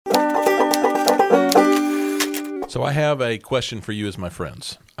So I have a question for you as my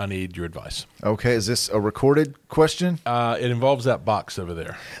friends. I need your advice. Okay, is this a recorded question? It involves that box over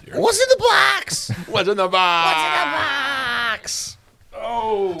there. What's in the box? What's in the box? What's in the box?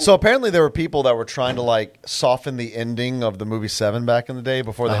 Oh. So apparently there were people that were trying to like soften the ending of the movie Seven back in the day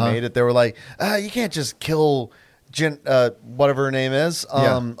before they made it. They were like, you can't just kill whatever her name is.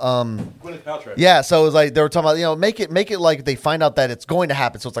 Gwyneth Paltrow. Yeah, so it was like they were talking about, make it like they find out that it's going to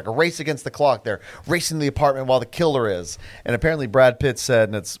happen. So it's like a race against the clock. They're racing to the apartment while the killer is. And apparently Brad Pitt said,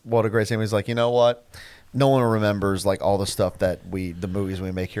 and it's what a great thing. He's like, you know what? No one remembers like all the stuff that the movies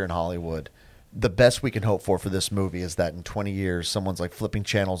we make here in Hollywood. The best we can hope for this movie is that in 20 years, someone's like flipping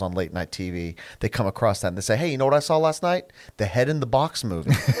channels on late night TV. They come across that and they say, hey, you know what I saw last night? The Head in the Box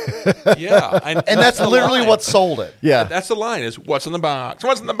movie. Yeah. And that's literally what sold it. Yeah. That's the line is, what's in the box?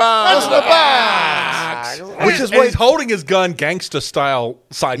 What's in the box? What's in the box? Which is and what he's holding his gun gangsta style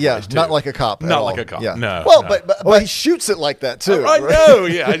sideways, Yeah, too. not like a cop. Not at like all. a cop. Yeah. No. Well, no. Well, he shoots it like that too. I know,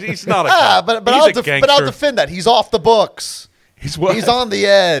 yeah. He's not a cop. But He's I'll a gangster. but I'll defend that. He's off the books. He's what? He's on the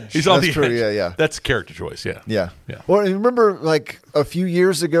edge. He's on That's the true, edge. yeah, yeah. That's character choice, yeah. Yeah. Yeah. Well, remember like a few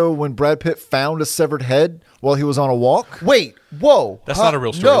years ago when Brad Pitt found a severed head while he was on a walk? Wait, whoa. That's not a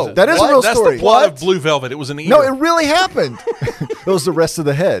real story, No, is it? That is a What? real That's story. the plot What? of Blue Velvet. It was an ear. No, it really happened. It was the rest of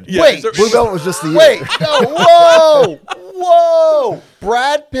the head. Yeah, Wait. is Blue there- Velvet was just the ear. Wait, no, whoa.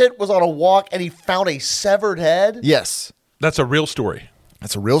 Brad Pitt was on a walk and he found a severed head? Yes. That's a real story.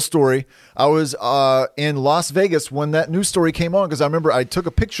 That's a real story. I was in Las Vegas when that news story came on because I remember I took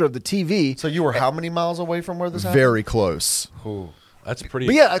a picture of the TV. So you were how many miles away from where this happened? Very close. That's pretty.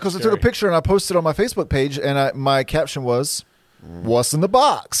 But yeah, because I took a scary. picture and I posted it on my Facebook page, and my caption was, "What's in the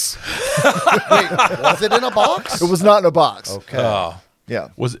box?" Wait, was it in a box? It was not in a box. Okay. Oh. Yeah,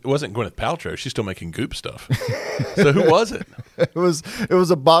 It wasn't Gwyneth Paltrow. She's still making goop stuff. So who was it? it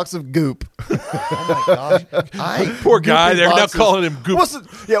was a box of goop. Oh my gosh. Poor guy. Goopy They're now boxes. calling him Goop.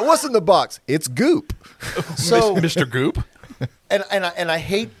 What's in the box? It's goop. So Mr. Goop? and I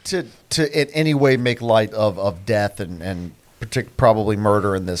hate to in any way make light of death and probably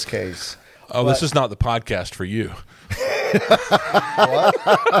murder in this case. Oh, this is not the podcast for you.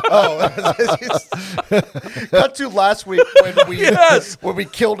 Cut to last week when we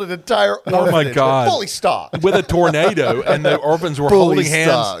killed an entire orphanage. Oh, my God. Fully stocked. With a tornado, and the orphans were Fully holding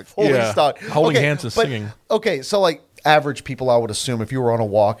hands. stocked. Fully stocked. Holding Okay, hands and but- singing. Okay, so like average people, I would assume if you were on a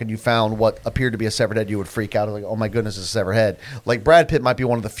walk and you found what appeared to be a severed head, you would freak out. Like, oh my goodness, it's a severed head. Like Brad Pitt might be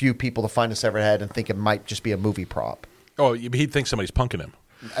one of the few people to find a severed head and think it might just be a movie prop. Oh, he'd think somebody's punking him.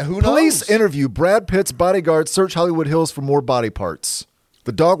 Who Police knows? interview Brad Pitt's bodyguard search Hollywood Hills for more body parts.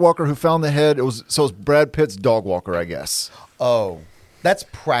 The dog walker who found the head, it was Brad Pitt's dog walker, I guess. Oh, that's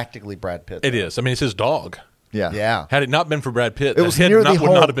practically Brad Pitt. It is. I mean, it's his dog. Yeah. Yeah. Had it not been for Brad Pitt, It was the head near the home.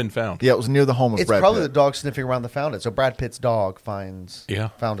 would not have been found. Yeah, it was near the home of It's Brad probably Pitt. the dog sniffing around that found it. So Brad Pitt's dog found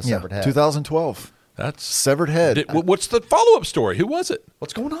a severed head. 2012. That's Severed head. What's the follow-up story? Who was it?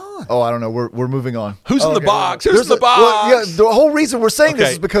 What's going on? Oh, I don't know. We're moving on. Who's in the Okay. box? Who's in the box? Well, yeah, the whole reason we're saying this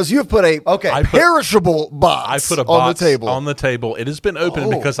Okay. is because you've put a Okay. perishable I box put a on box the table. on the table. It has been opened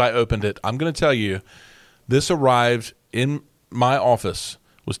Oh. because I opened it. I'm going to tell you, this arrived in my office,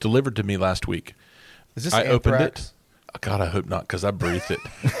 was delivered to me last week. Is this I opened anthrax? it. Oh, God, I hope not, because I breathed it.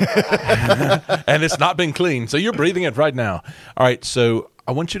 And it's not been clean, so you're breathing it right now. All right, so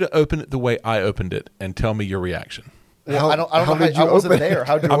I want you to open it the way I opened it and tell me your reaction. Well, I don't how know. did you I wasn't open it? there.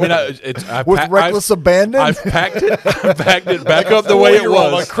 How'd you I mean, open it? With reckless abandon? I've packed it back up the way it On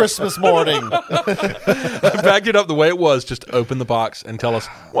was. Christmas morning. I packed it up the way it was. Just open the box and tell us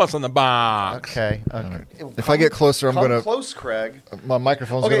what's in the box. Okay. If I get closer, I'm Come going to... close, Craig. My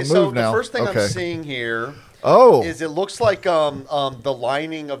microphone's Okay, going to so move now. the first thing okay. I'm seeing here Oh. is it looks like the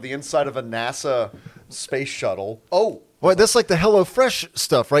lining of the inside of a NASA space shuttle. Oh, Well, that's like the HelloFresh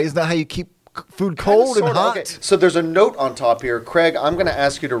stuff, right? Isn't that how you keep food cold and Sorta, hot? okay. So there's a note on top here. Craig, I'm going to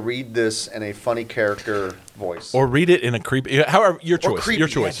ask you to read this in a funny character voice. Or read it in a creepy. However, your choice. creepy, Your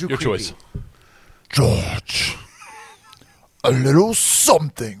yeah, choice. do your creepy. choice. George, a little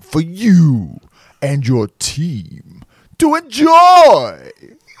something for you and your team to enjoy.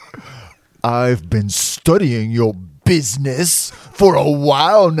 I've been studying your business for a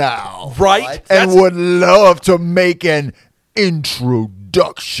while now. Right. And would love to make an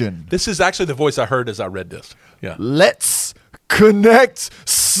introduction. This is actually the voice I heard as I read this. Yeah. Let's connect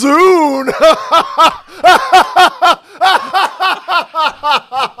soon.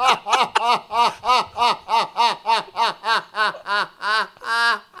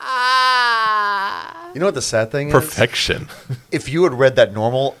 You know what the sad thing is? Perfection. If you had read that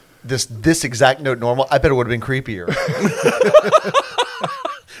normal, this exact note normal, I bet it would have been creepier.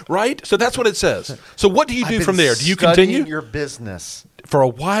 Right? So that's what it says. So what do you do I've from been there? Do you studying continue? your business? For a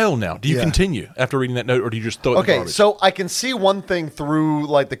while now. Do you Yeah. continue after reading that note, or do you just throw it in the Okay, garbage? so I can see one thing through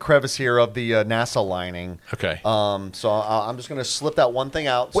like the crevice here of the NASA lining. Okay. So I'm just gonna slip that one thing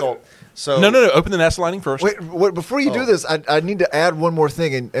out. So No. Open the NASA lining first. Wait, before you do this, I need to add one more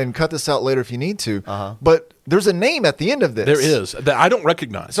thing and cut this out later if you need to. But there's a name at the end of this. There is that I don't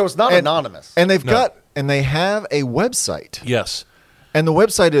recognize. So it's not anonymous. And they've No. they have a website. Yes. And the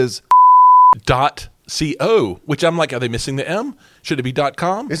website is .co, which I'm like, are they missing the M? Should it be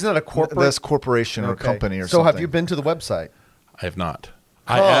 .com? Isn't that a corporate? that's corporation or Okay. company or so something. have you been to the website? I have not.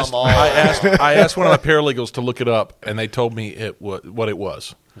 Come on. I asked one of my paralegals to look it up, and they told me what it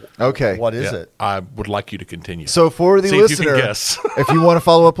was. Okay. What is Yeah. it? I would like you to continue. So for the See if you listener, can guess. if you want to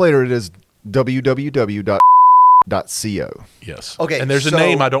follow up later, it is www.co. Yes. Okay, And there's a so-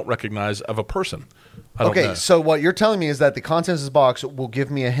 name I don't recognize of a person. I don't Okay, know. so what you're telling me is that the contents of this box will give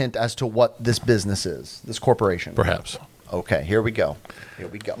me a hint as to what this business is, this corporation. Perhaps. Okay, here we go. Here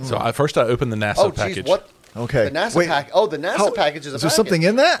we go. So first I opened the NASA oh, package. geez, what? Okay. The NASA Wait, pack. Oh, the NASA package is a Is there package. something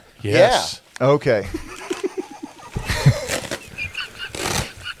in that? Yes. Okay.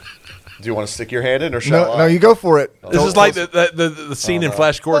 Do you want to stick your hand in or shall No, I? no, you go for it. This is like the scene in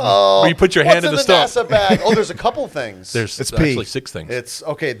Flash Gordon where you put your hand in the what's stuff. NASA bag? Oh, there's a couple things. There's It's pee. actually 6 things. It's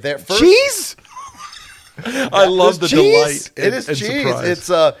okay. There first, Cheese? I love the cheese? delight. It is and cheese. surprise. It's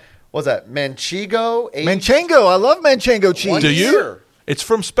what's that? Manchego. Manchego. I love Manchego cheese. Do you? Here. It's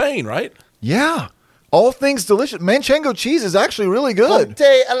from Spain, right? Yeah. All things delicious. Manchego cheese is actually really good.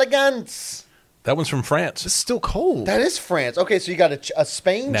 Ponte Elegance. That one's from France. It's still cold. That is France. Okay, so you got a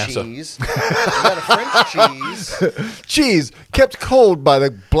Spain NASA. cheese. You got a French cheese. Cheese kept cold by the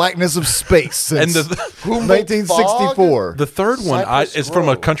blackness of space since And the 1964. the third one Cypress is from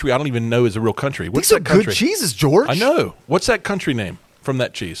a Grove. country I don't even know is a real country. What's These are that country? good cheeses, George. I know. What's that country name from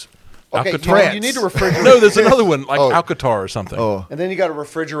that cheese? Okay, Alcatar? you need to refrigerate. No, there's another one like Oh. Alcatar or something. Oh. And then you got a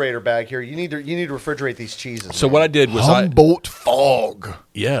refrigerator bag here. You need to refrigerate these cheeses. So man. what I did was Humboldt Fog.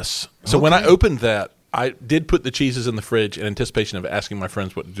 yes. So when I opened that, I did put the cheeses in the fridge in anticipation of asking my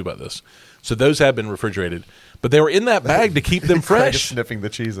friends what to do about this. So those have been refrigerated, but they were in that bag to keep them Craig is fresh. sniffing the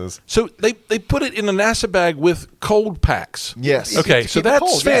cheeses. So they put it in a NASA bag with cold packs. Yes. Okay, To so keep it that's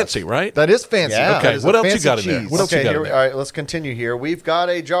cold, fancy, yes. right? That is fancy. Yeah. Okay, That is what a else you fancy got in there? cheese. What else you Okay, got here, in all there? right, let's continue here. We've got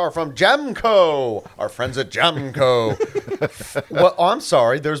a jar from Jamco, our friends at Jamco. Well, I'm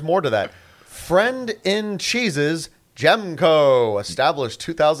sorry, there's more to that. Friend in Cheeses, Jamco, established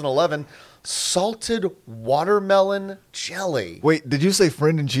 2011, salted watermelon jelly. Wait, did you say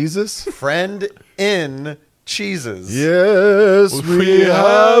friend and Jesus? Friend in Cheeses. Yes, We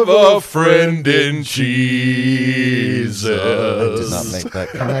have a friend in Jesus. Did not make that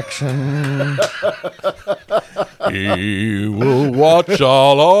connection. He will watch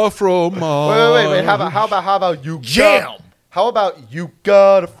all our from Wait. How about you? Jam. How about you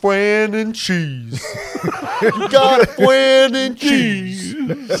got a friend in cheese? You got a friend in cheese.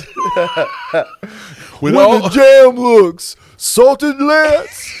 With When all, the jam looks salted,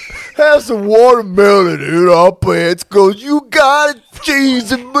 let's have some watermelon in our pants, cause you got a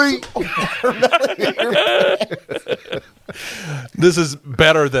cheese in me. this is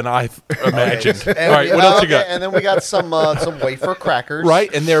better than I imagined. And All right, we- what else you okay, got? And then we got some wafer crackers.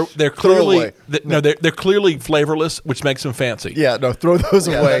 Right, and they're clearly away. they're clearly flavorless, which makes them fancy. Yeah, no, throw those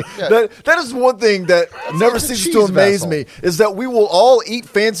away. yeah. That is one thing that never it's a ceases cheese to amaze vessel. me is that we will all eat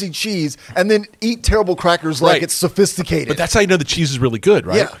fancy cheese and then eat terrible crackers like Right. it's sophisticated. But that's how you know the cheese is really good,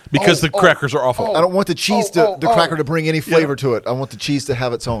 right? Yeah. Because the crackers are awful. I don't want the cheese Oh, the cracker to bring any flavor to it. I want the cheese to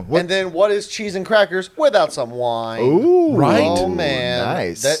have its own. What? And then what is cheese and crackers without some wine? Ooh, Right. Oh man,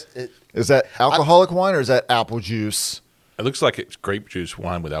 nice. Is that alcoholic wine or is that apple juice? It looks like it's grape juice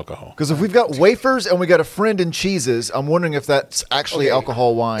wine with alcohol. Because if we've got wafers and we got a friend in cheeses, I'm wondering if that's actually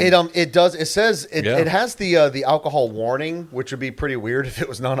alcohol wine. It does. It says it. Yeah. It has the alcohol warning, which would be pretty weird if it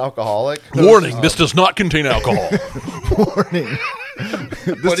was non-alcoholic. Warning: this does not contain alcohol. warning.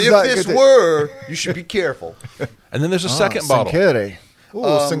 But is if not this good. were, you should be careful. And then there's a second bottle. Sanquere. Ooh,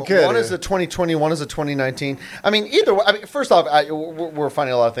 Sanquere. One is a 2020, one is a 2019. I mean, either way. I mean, first off, we're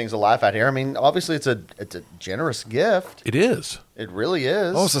finding a lot of things to laugh at here. I mean, obviously, it's a generous gift. It is It really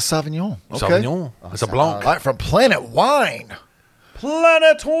is. Oh, it's a Sauvignon. Okay. Sauvignon. It's a Blanc. All right, from Planet Wine.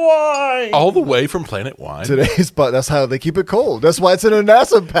 Planet Wine. All the way from Planet Wine. Today's, but that's how they keep it cold. That's why it's in a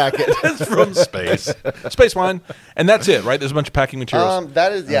NASA packet. It's from space. Space wine. And that's it, right? There's a bunch of packing materials.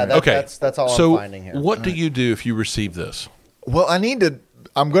 That is okay. That's all so I'm finding here. what do you do if you receive this? Well,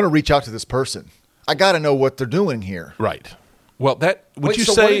 I'm going to reach out to this person. I got to know what they're doing here. Right. Well, that would Wait, you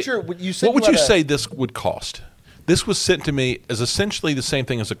so say? what did you said what would you you had a- say this would cost? This was sent to me as essentially the same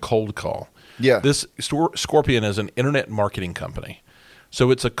thing as a cold call. Yeah. This Scorpion is an internet marketing company.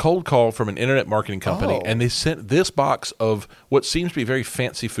 So it's a cold call from an internet marketing company, Oh. and they sent this box of what seems to be very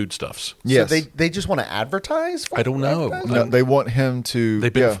fancy foodstuffs. Yes. So they just want to advertise? I don't know. No, they want him to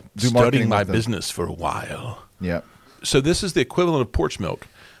They've been do studying marketing my with them. business for a while. Yeah. So this is the equivalent of porch milk,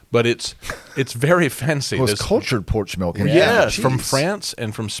 but it's very fancy. Well, it's There's- cultured porch milk. And Yes, from cheese. France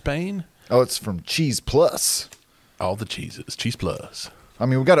and from Spain. Oh, it's from Cheese Plus. All the cheeses, Cheese Plus. I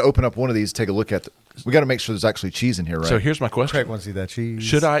mean, we got to open up one of these, take a look at. We got to make sure there's actually cheese in here, right? So here's my question: Craig wants to see that cheese.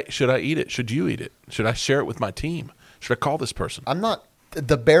 Should I eat it? Should you eat it? Should I share it with my team? Should I call this person? I'm not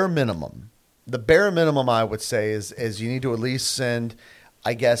the bare minimum. The bare minimum I would say is you need to at least send,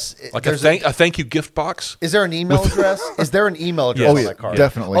 I guess, Like a there's thank you gift box? Is there an email address? Is there an email address Oh, on yeah, that card?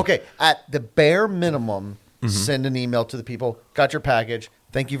 definitely. Okay, at the bare minimum, Mm-hmm. send an email to the people. Got your package.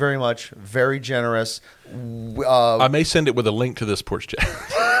 Thank you very much. Very generous. I may send it with a link to this porch chat.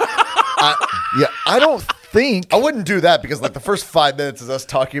 Yeah, I don't think. I wouldn't do that because like the first 5 minutes is us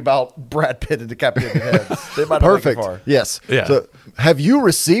talking about Brad Pitt and decapitated heads. They might not make it Perfect. far. Yes. Yeah. So, have you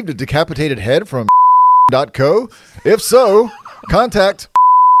received a decapitated head from .co? If so, contact.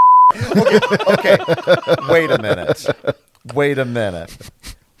 Okay. Wait a minute.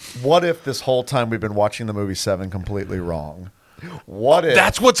 What if this whole time we've been watching the movie Seven completely wrong? What if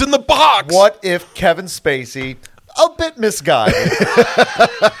That's what's in the box. What if Kevin Spacey, a bit misguided,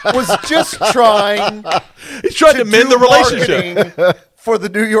 was just trying He's trying to mend do the relationship. marketing for the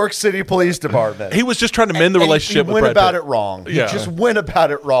New York City Police Department? He was just trying to mend the And relationship he with went Brad about Pitt. it wrong. Yeah. He just went about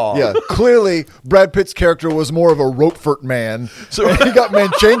it wrong. Yeah, clearly Brad Pitt's character was more of a Roquefort man. So- So he got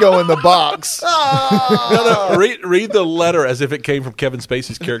Manchengo in the box. No, read the letter as if it came from Kevin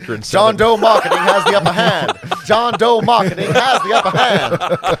Spacey's character in John Seven. Doe Marketing has the upper hand. John Doe Marketing has the upper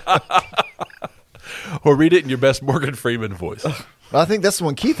hand. Or read it in your best Morgan Freeman voice. I think that's the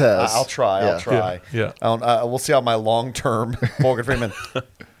one Keith has. I'll try. Yeah. I'll try. Yeah. We'll see how my long-term Morgan Freeman.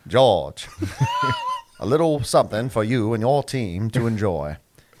 George, a little something for you and your team to enjoy.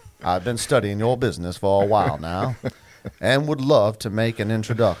 I've been studying your business for a while now and would love to make an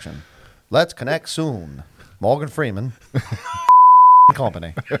introduction. Let's connect soon. Morgan Freeman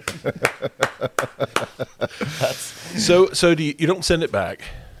Company. So do you don't send it back.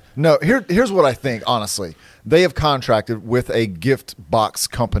 No, here's what I think, honestly. They have contracted with a gift box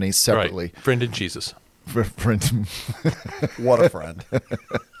company separately. Right. Friend and Jesus. What a friend.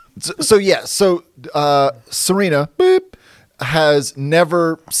 So Serena beep, has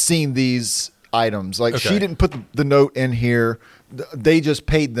never seen these items. Like Okay. she didn't put the note in here. They just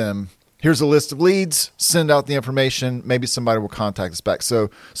paid them. Here's a list of leads. Send out the information. Maybe somebody will contact us back. So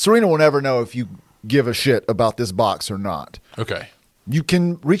Serena will never know if you give a shit about this box or not. Okay. You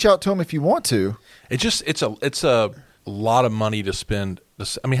can reach out to them if you want to. It's a lot of money to spend.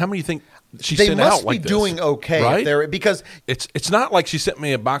 I mean, how many you think she They sent must out like be this? doing okay right? if they're, because It's not like she sent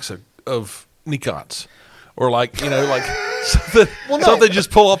me a box of Nikons or like something Well, no. something just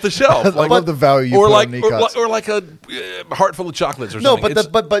pull off the shelf. I love the value you or put like on Nikons. or like a heart full of chocolates or no, something.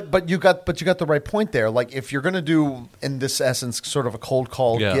 but you got the right point there. Like if you're gonna do in this essence sort of a cold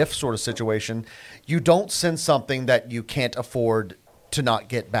call Yeah. gift sort of situation, you don't send something that you can't afford to not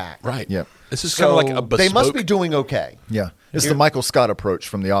get back. right. Yeah. This is So kind of like a bespoke. they must be doing okay. Yeah. It's the Michael Scott approach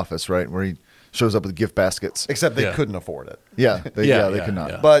from The Office, right? Where he shows up with gift baskets. Except they Yeah. couldn't afford it. Yeah. They Yeah, could not.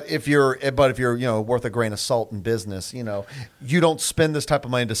 yeah. But if you're worth a grain of salt in business, you don't spend this type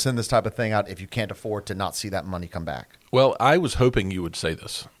of money to send this type of thing out if you can't afford to not see that money come back. Well, I was hoping you would say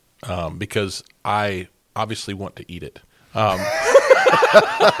this because I obviously want to eat it.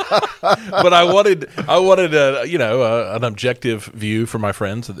 But I wanted an objective view for my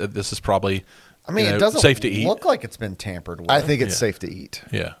friends that this is probably I mean, it doesn't safe to eat. look like it's been tampered with. I think it's Yeah. safe to eat.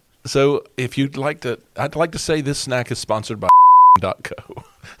 Yeah. So if you'd like to, I'd like to say this snack is sponsored by .co.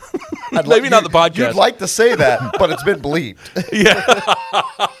 I'd Maybe not the podcast. You'd like to say that, but it's been bleeped.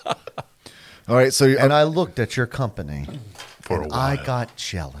 All right. So And I looked at your company, For a and while. I got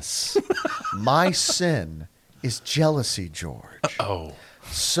jealous. My sin is jealousy, George. Oh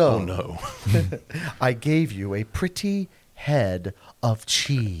So no. I gave you a pretty head of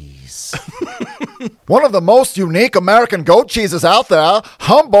cheese. one of the most unique American goat cheeses out there,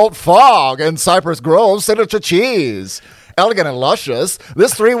 Humboldt Fog and Cypress Grove Signature Cheese. Elegant and luscious,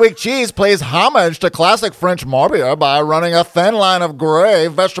 this 3-week cheese pays homage to classic French Morbier by running a thin line of gray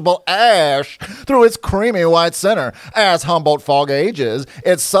vegetable ash through its creamy white center. As Humboldt fog ages,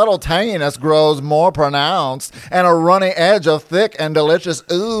 its subtle tanginess grows more pronounced, and a runny edge of thick and delicious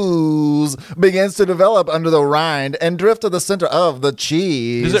ooze begins to develop under the rind and drift to the center of the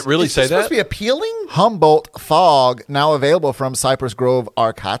cheese. Does it really say Supposed that? to be appealing? Humboldt Fog, now available from Cypress Grove,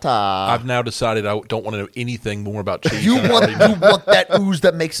 Arcata. I've now decided I don't want to know anything more about cheese. You than I want already know. that ooze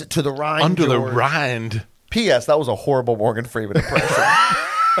that makes it to the rind. Under the George. rind. P.S. That was a horrible Morgan Freeman impression.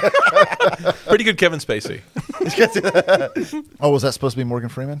 Pretty good Kevin Spacey. Oh, was that supposed to be Morgan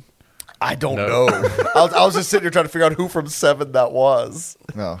Freeman? I don't No. know. I was just sitting here trying to figure out who from Seven that was.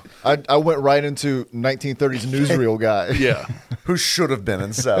 No. I went right into 1930s newsreel guy. Yeah. Who should have been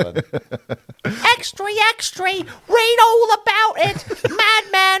in Seven? Extra, extra, read all about it.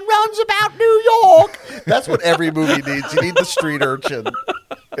 Madman runs about New York. That's what every movie needs. You need the street urchin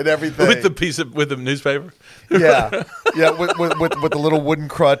and everything. With the newspaper. yeah, with the little wooden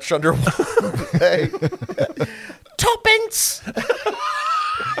crutch under. Hey. Tuppence.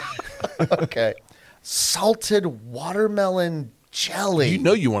 Okay, salted watermelon jelly. You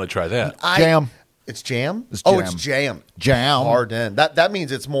know you want to try that. Jam. It's jam. It's Oh, jam. it's jam. Jam. Hard in. That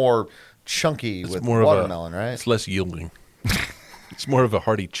means it's more chunky with More watermelon, of a, right? It's less yielding. It's more of a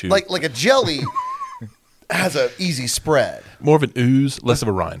hearty chew. Like a jelly has an easy spread. More of an ooze, less of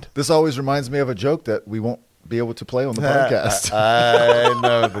a rind. This always reminds me of a joke that we won't be able to play on the podcast. I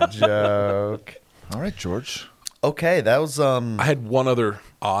know the joke. All right, George. Okay, that was I had one other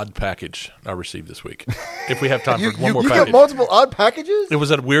odd package I received this week. If we have time for one more you package. get multiple odd packages? It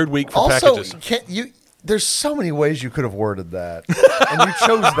was a weird week for also packages. can't you. There's so many ways you could have worded that, and you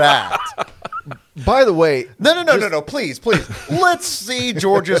chose that. By the way, No, please. Let's see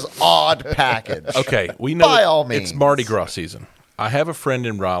George's odd package. Okay, we know By all means. it's Mardi Gras season. I have a friend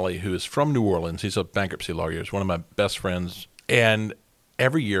in Raleigh who is from New Orleans. He's a bankruptcy lawyer. He's one of my best friends. And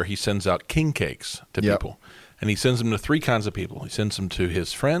every year he sends out king cakes to Yep. people. And he sends them to three kinds of people. He sends them to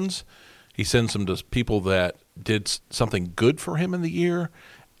his friends. He sends them to people that did something good for him in the year.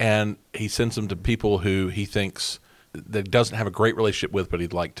 And he sends them to people who he thinks that doesn't have a great relationship with, but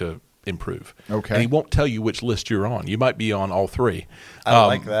he'd like to improve. Okay. And he won't tell you which list you're on. You might be on all three. I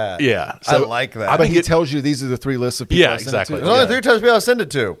like that. Yeah. I like that. I've but been he tells you these are the three lists of people. Yeah, I sent it exactly. to. There's only 3 times people I send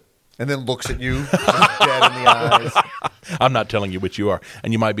it to, and then looks at you, just dead in the eyes. I'm not telling you which you are,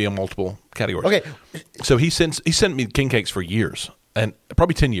 and you might be in multiple categories. Okay. So he sent me king cakes for years, and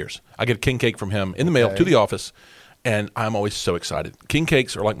probably 10 years. I get a king cake from him in the mail to the office, and I'm always so excited. King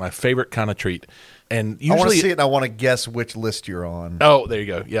cakes are like my favorite kind of treat, and I want to usually see it, and I want to guess which list you're on. oh, there you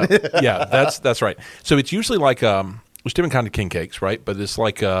go. Yeah, yeah, that's right. So it's usually like there's different kind of king cakes, right? But it's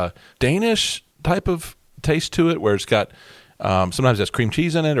like a Danish type of taste to it, where it's got. Sometimes it has cream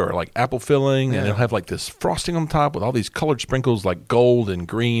cheese in it or like apple filling, and it'll have like this frosting on top with all these colored sprinkles like gold and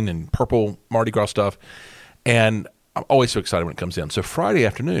green and purple Mardi Gras stuff. And I'm always so excited when it comes in. So Friday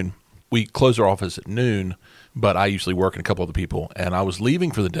afternoon, we close our office at noon, but I usually work and a couple other people. And I was leaving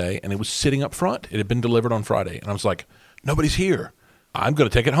for the day, and it was sitting up front. It had been delivered on Friday. And I was like, nobody's here. I'm going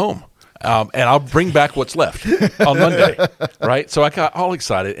to take it home. And I'll bring back what's left on Monday, right? So I got all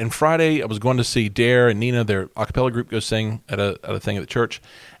excited. And Friday, I was going to see Dare and Nina, their a cappella group, go sing at a thing at the church.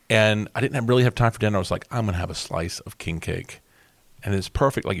 And I didn't really have time for dinner. I was like, I'm going to have a slice of king cake. And it's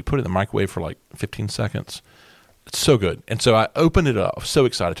perfect. Like, you put it in the microwave for like 15 seconds. It's so good. And so I opened it up. I was so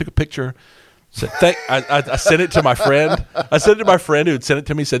excited. I took a picture. Said, I sent it to my friend. I sent it to my friend who had sent it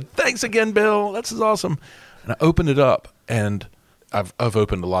to me. Said, thanks again, Bill. This is awesome. And I opened it up, and I've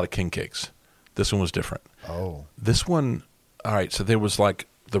opened a lot of king cakes. This one was different. Oh. This one, all right, so there was like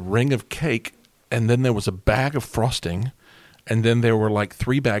the ring of cake, and then there was a bag of frosting, and then there were like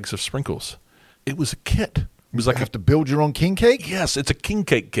 3 bags of sprinkles. It was a kit. It was like You have to build your own king cake? yes, it's a king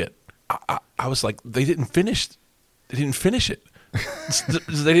cake kit. I was like, they didn't finish it.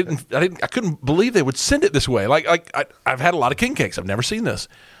 I couldn't believe they would send it this way. I've had a lot of king cakes. I've never seen this.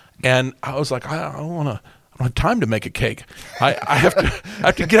 And I was like, I don't have time to make a cake. I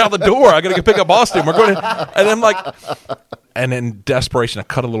have to get out the door. I got to go pick up Austin. We're going to, and I'm like, and in desperation, I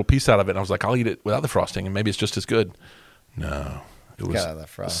cut a little piece out of it. And I was like, I'll eat it without the frosting, and maybe it's just as good. No, it was Got that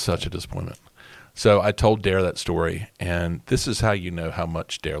frosting. such a disappointment. So I told Dare that story, and this is how you know how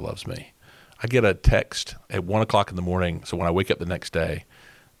much Dare loves me. I get a text at 1 o'clock in the morning. So when I wake up the next day,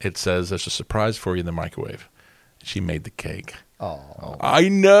 it says, there's a surprise for you in the microwave. She made the cake. Oh. I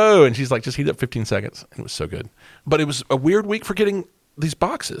know. And she's like, just heat it up 15 seconds. And it was so good. But it was a weird week for getting these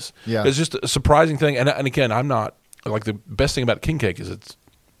boxes. Yeah. It's just a surprising thing. And again, I'm not, like, the best thing about king cake is it's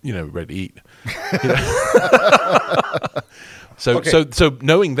ready to eat. So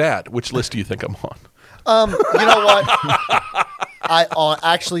knowing that, which list do you think I'm on? You know what? I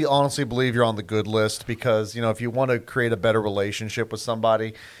actually honestly believe you're on the good list because, if you want to create a better relationship with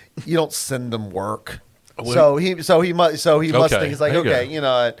somebody, you don't send them work. So he must think he's like, okay, you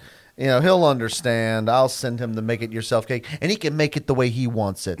know what? He'll understand. I'll send him the make it yourself cake, and he can make it the way he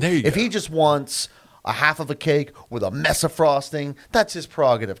wants it. There you if go. he just wants a half of a cake with a mess of frosting, that's his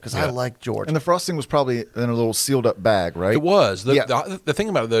prerogative because I like George. And the frosting was probably in a little sealed up bag, right? It was. Yeah. The thing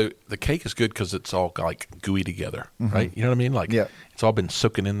about it, though, the cake is good because it's all like gooey together, right? You know what I mean? Like, it's all been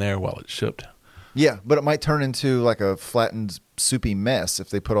soaking in there while it's shipped. Yeah, but it might turn into like a flattened, soupy mess if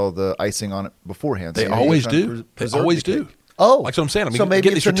they put all the icing on it beforehand. They always do. They always do. Oh, like what I'm saying. I mean, so maybe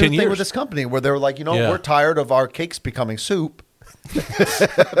get it's this a for new 10 thing years. with this company where they're like, Yeah. we're tired of our cakes becoming soup.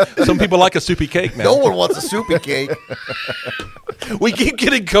 Some people like a soupy cake, man. No one wants a soupy cake. We keep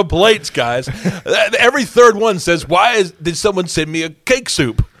getting complaints, guys. Every third one says, did someone send me a cake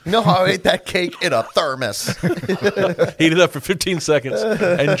soup? No, I ate that cake in a thermos. Heat it up for 15 seconds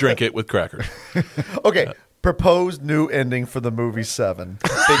and drink it with crackers. Okay, proposed new ending for the movie 7.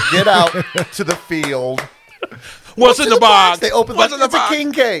 They get out to the field. What's in the box? They open What's it's a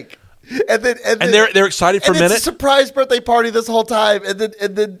king cake. And they're excited for a and minute. It's a surprise birthday party this whole time, and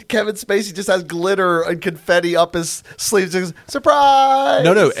then Kevin Spacey just has glitter and confetti up his sleeves. And goes, surprise!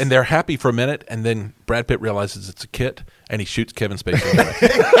 No, and they're happy for a minute, and then Brad Pitt realizes it's a kit, and he shoots Kevin Spacey.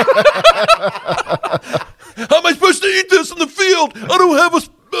 How am I supposed to eat this in the field? I don't have a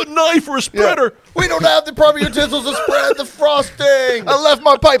knife or a spreader. We don't have the proper utensils to spread the frosting. I left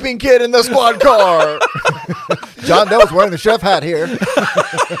my piping kit in the squad car. John Doe's wearing the chef hat here.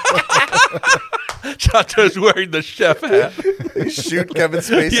 Chateau's wearing the chef hat. They shoot Kevin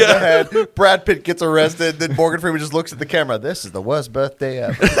Spacey in the head. Brad Pitt gets arrested. Then Morgan Freeman just looks at the camera. This is the worst birthday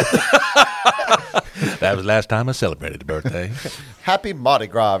ever. That was the last time I celebrated a birthday. Happy Mardi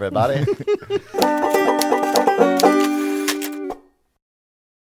Gras, everybody.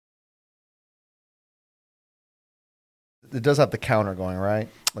 It does have the counter going, right?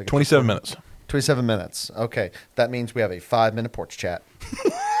 Like 27 minutes. 27 minutes. Okay. That means we have a 5-minute porch chat.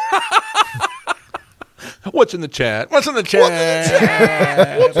 What's in the chat? What's in the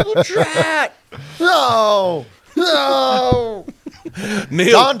chat? What's in the chat? No.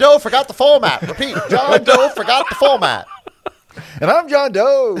 Neil. John Doe forgot the format. Repeat. John Doe forgot the format. And I'm John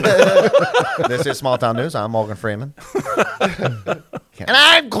Doe. This is Small Town News. I'm Morgan Freeman. And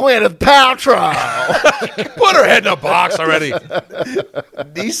I'm Gwyneth Paltrow. Put her head in a box already.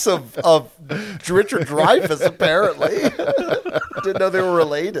 Niece of Richard Dreyfuss, apparently. Didn't know they were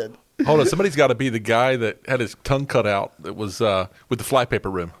related. Hold on. Somebody's got to be the guy that had his tongue cut out that was with the flypaper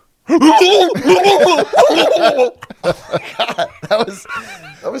rim. That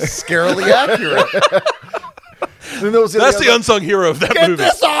was scarily accurate. That's the unsung hero of that movie. Get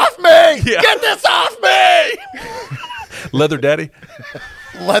this off me! Yeah. Get this off me! Leather Daddy.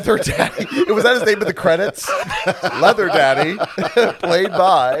 Leather Daddy. Was that his name in the credits? Leather Daddy, played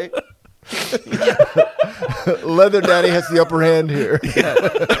by. Leather Daddy has the upper hand here.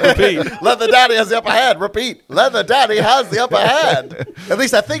 Repeat. Leather Daddy has the upper hand. Repeat. Leather Daddy has the upper hand. At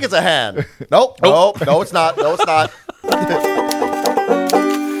least I think it's a hand. Nope. No, it's not. No, it's not.